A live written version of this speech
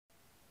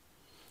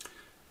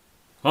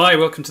Hi,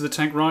 welcome to the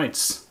Tank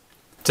Rides.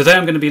 Today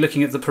I'm going to be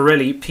looking at the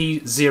Pirelli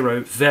P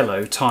Zero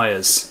Velo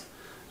tyres,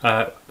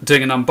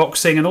 doing an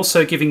unboxing and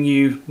also giving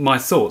you my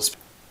thoughts,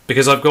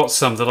 because I've got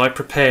some that I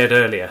prepared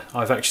earlier.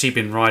 I've actually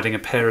been riding a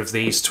pair of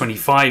these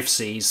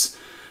 25Cs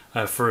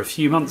for a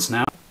few months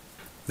now.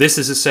 This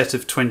is a set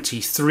of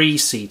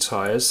 23C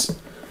tyres,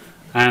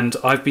 and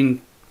I've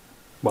been,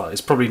 well,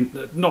 it's probably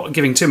not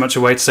giving too much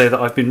away to say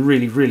that I've been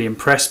really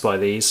impressed by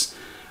these.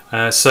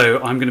 So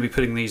I'm going to be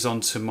putting these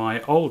onto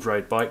my old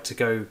road bike to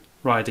go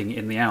riding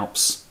in the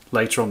Alps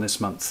later on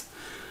this month.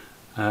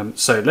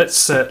 So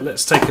let's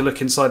take a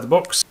look inside the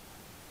box.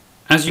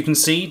 As you can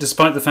see,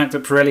 despite the fact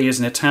that Pirelli is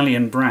an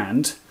Italian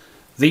brand,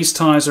 these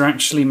tyres are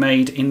actually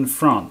made in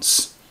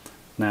France.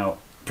 Now,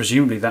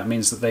 presumably that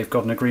means that they've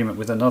got an agreement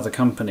with another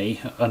company,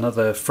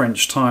 another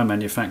French tyre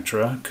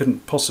manufacturer.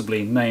 Couldn't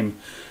possibly name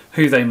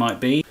who they might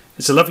be.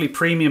 It's a lovely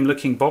premium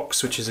looking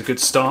box, which is a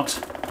good start.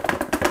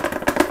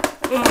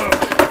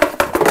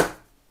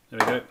 There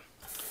we go.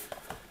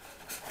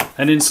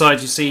 And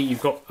inside you see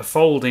you've got a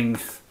folding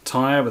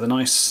tyre with a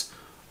nice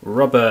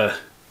rubber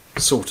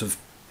sort of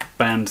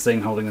band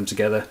thing holding them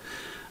together,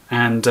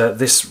 and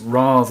this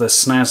rather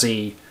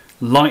snazzy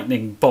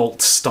lightning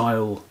bolt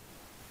style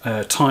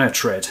tyre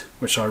tread,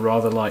 which I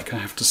rather like, I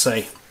have to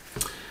say.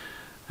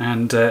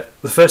 And the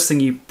first thing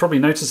you probably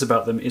notice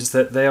about them is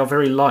that they are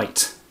very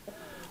light.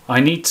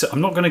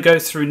 I'm not going to go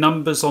through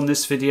numbers on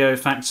this video,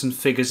 facts and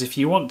figures. If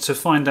you want to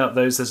find out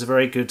those, there's a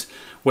very good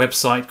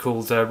website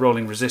called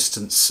Rolling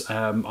Resistance.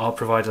 I'll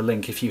provide a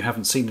link if you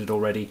haven't seen it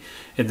already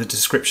in the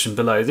description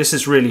below. This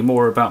is really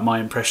more about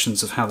my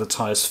impressions of how the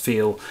tyres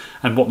feel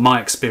and what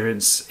my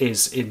experience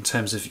is in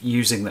terms of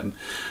using them.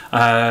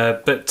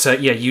 Yeah,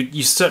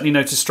 you certainly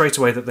notice straight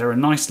away that they're a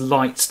nice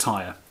light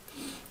tyre,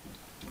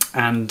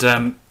 and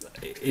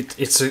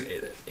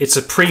it's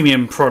a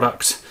premium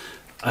product.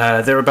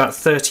 They're about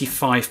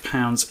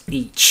 £35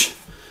 each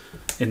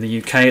in the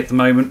UK at the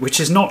moment, which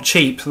is not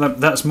cheap.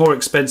 That's more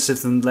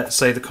expensive than, let's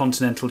say, the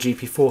Continental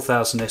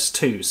GP4000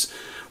 S2s,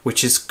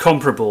 which is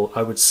comparable,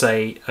 I would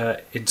say,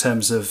 in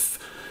terms of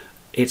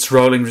its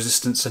rolling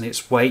resistance and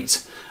its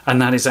weight.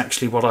 And that is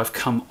actually what I've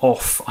come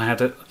off. I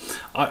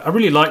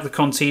really like the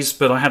Contis,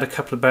 but I had a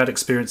couple of bad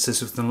experiences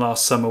with them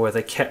last summer where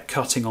they kept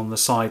cutting on the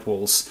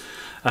sidewalls.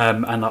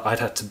 And I'd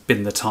had to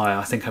bin the tyre.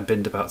 I think I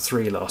binned about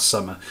 3 last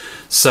summer.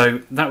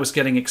 So that was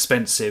getting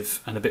expensive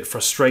and a bit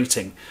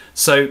frustrating.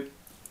 So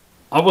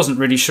I wasn't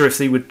really sure if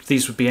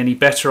these would be any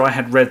better. I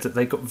had read that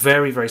they got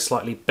very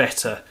slightly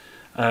better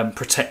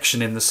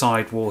protection in the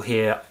sidewall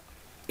here.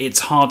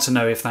 It's hard to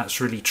know if that's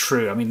really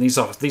true. I mean, these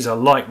are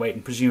lightweight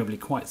and presumably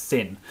quite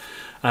thin.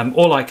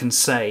 All I can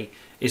say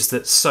is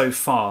that so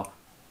far,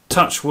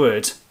 touch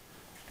wood,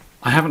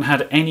 I haven't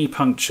had any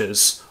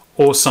punctures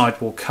or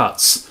sidewall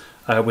cuts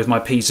with my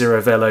P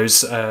Zero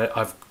Velos,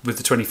 with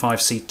the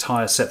 25C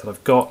tyre set that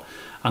I've got,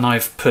 and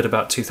I've put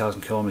about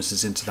 2,000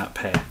 kilometres into that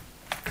pair.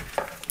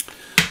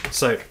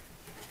 So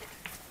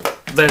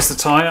there's the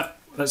tyre.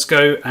 Let's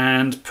go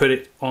and put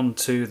it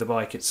onto the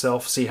bike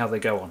itself, see how they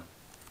go on.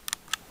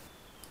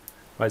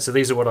 Right, so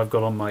these are what I've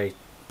got on my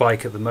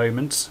bike at the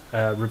moment.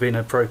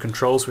 Rubino Pro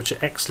controls, which are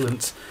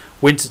excellent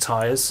winter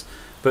tyres,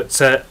 but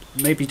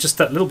maybe just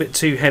that little bit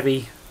too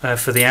heavy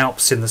for the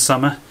Alps in the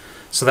summer,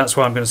 so that's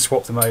why I'm going to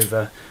swap them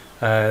over.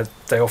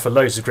 They offer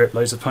loads of grip,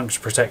 loads of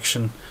puncture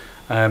protection,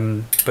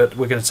 but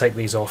we're going to take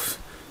these off,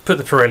 put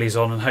the Pirellis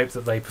on, and hope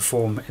that they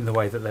perform in the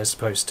way that they're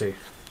supposed to.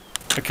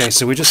 Okay,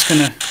 so we're just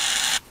going to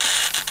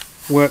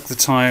work the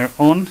tyre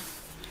on,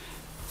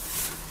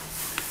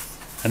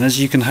 and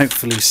as you can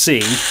hopefully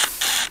see,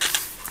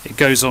 it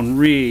goes on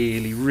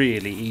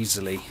really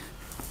easily.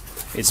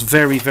 It's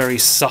very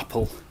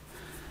supple.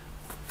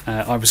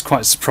 I was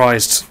quite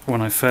surprised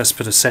when I first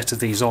put a set of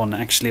these on,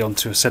 actually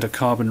onto a set of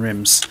carbon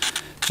rims,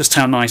 just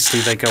how nicely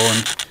they go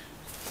on.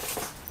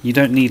 You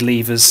don't need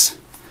levers,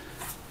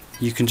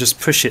 you can just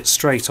push it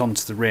straight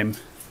onto the rim.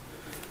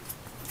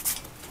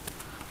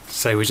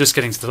 So we're just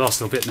getting to the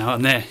last little bit now,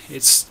 and there,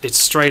 it's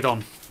straight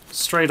on,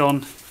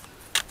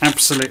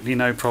 absolutely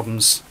no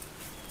problems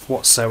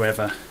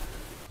whatsoever.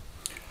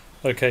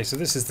 Okay, so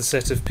this is the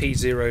set of P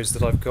Zeros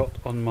that I've got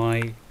on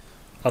my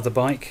other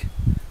bike,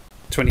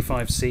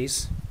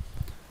 25Cs.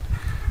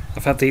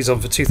 I've had these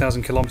on for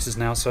 2,000 kilometres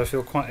now, so I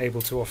feel quite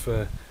able to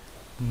offer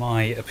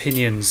my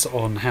opinions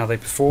on how they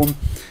perform.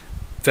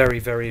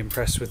 Very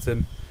impressed with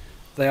them.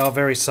 They are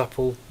very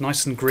supple,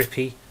 nice and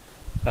grippy.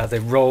 They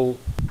roll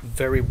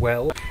very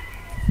well.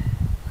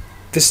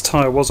 This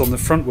tyre was on the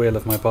front wheel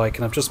of my bike,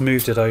 and I've just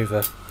moved it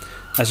over.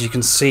 As you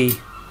can see,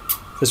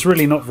 there's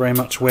really not very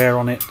much wear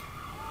on it.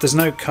 There's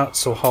no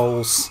cuts or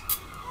holes,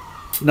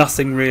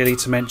 nothing really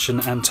to mention,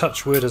 and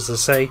touch wood, as I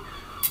say,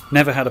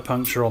 never had a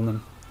puncture on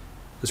them.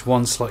 There's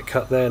one slight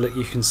cut there that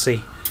you can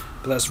see,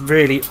 but that's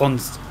really on.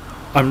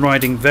 I'm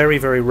riding very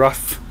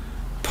rough,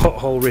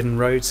 pothole ridden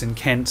roads in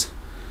Kent,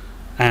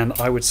 and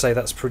I would say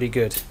that's pretty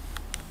good.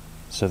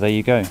 So there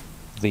you go.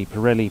 The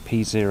Pirelli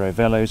P Zero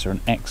Velos are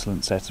an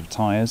excellent set of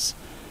tyres.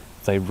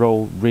 They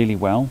roll really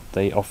well,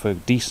 they offer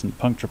decent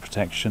puncture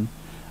protection,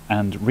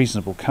 and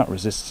reasonable cut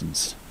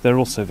resistance. They're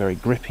also very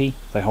grippy,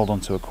 they hold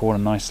onto a corner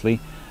nicely,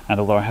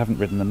 and although I haven't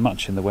ridden them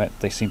much in the wet,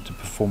 they seem to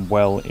perform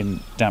well in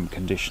damp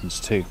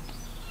conditions too.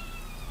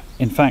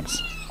 In fact,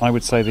 I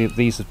would say that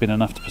these have been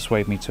enough to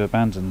persuade me to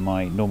abandon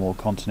my normal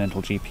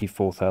Continental GP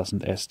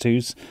 4000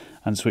 S2s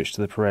and switch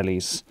to the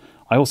Pirellis.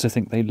 I also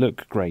think they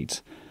look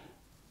great.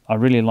 I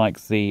really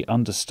like the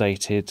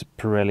understated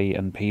Pirelli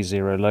and P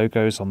Zero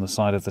logos on the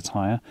side of the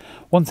tyre.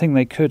 One thing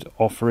they could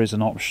offer is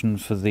an option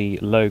for the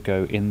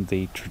logo in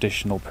the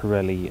traditional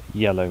Pirelli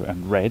yellow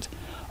and red.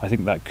 I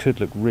think that could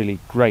look really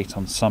great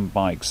on some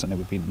bikes, and it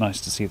would be nice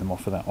to see them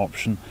offer that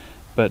option.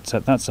 But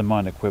that's a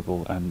minor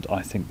quibble, and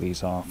I think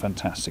these are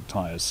fantastic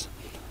tyres.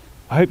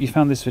 I hope you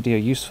found this video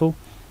useful.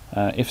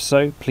 If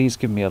so, please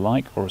give me a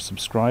like or a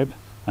subscribe,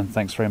 and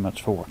thanks very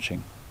much for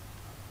watching.